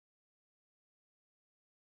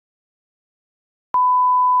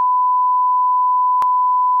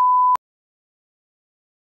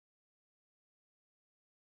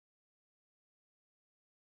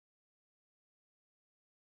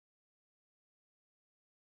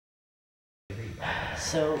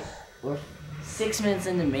So we're 6 minutes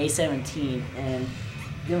into May 17th, and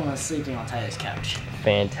Dylan is sleeping on Tyler's couch.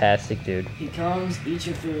 Fantastic, dude. He comes, eats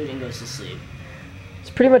your food, and goes to sleep. It's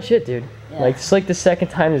pretty much it, dude. Yeah. Like, it's like the second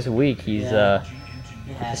time this week he's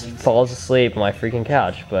just falls asleep on my freaking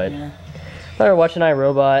couch. But we're watching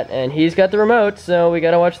iRobot, and he's got the remote, so we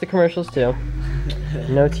gotta watch the commercials too.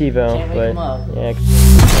 No TiVo, Can't wake him up. Yeah.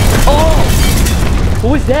 Oh!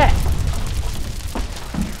 What was that?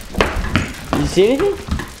 Did you see anything?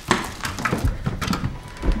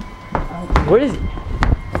 What is it?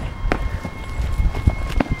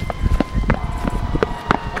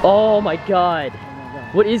 Oh my god.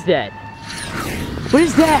 What is that? What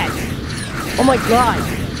is that? Oh my god.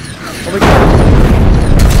 Oh my god.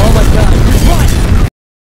 Oh my god. Run!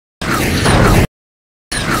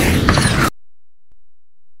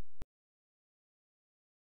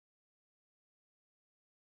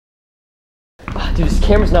 Oh, dude, this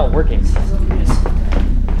camera's not working.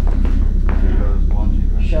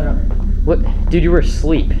 Shut up. What? Dude, you were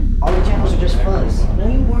asleep. All the channels are just fuzz. No,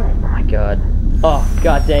 you weren't. Oh my god. Oh,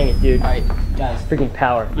 god dang it, dude. Alright, guys. Freaking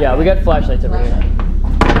power. Yeah, we got flashlights over here.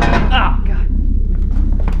 Ah, god.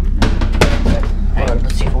 Alright,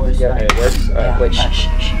 let's see if it works. Yeah, it works. Alright, wait. Shh, shh,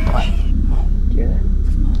 shh. Quiet. Do you hear that?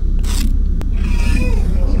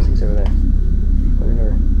 Something's over there.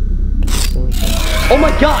 Oh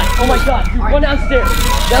my god! Oh my god! Dude, run downstairs!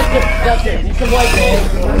 Downstairs! Need some light, man!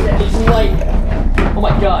 Need some light! Oh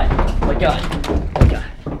my god! Oh my god! Oh my god!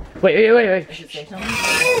 Wait!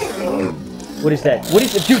 What is that? What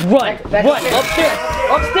is it? Dude, run! Run! Upstairs!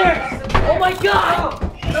 Oh my god!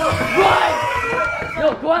 Run!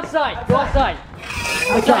 No, go outside! Go outside!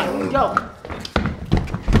 Oh my god! Go!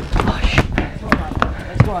 Oh shit!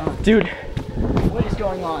 What's going on? Dude! What is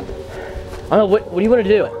going on? I don't know, what do you want to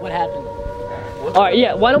do? What happened? Alright,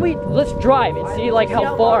 yeah, why don't let's drive and see like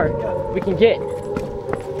how far we can get.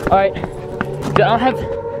 Alright. Dude, I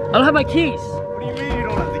don't have my keys. What do you mean you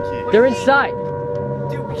don't have the keys? They're inside.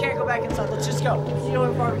 Dude, we can't go back inside. Let's just go. See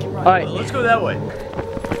how far we can run. Alright. Let's go that way.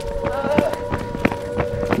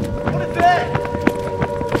 What is that?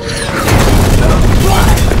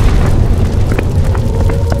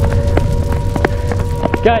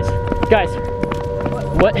 Guys,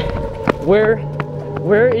 what?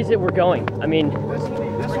 Where is it we're going? I mean,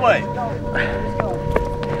 This way.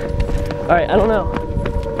 alright, I don't know.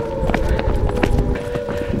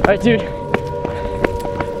 Alright, dude.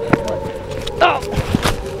 Oh!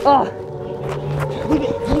 Oh! Leave it.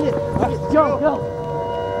 Go!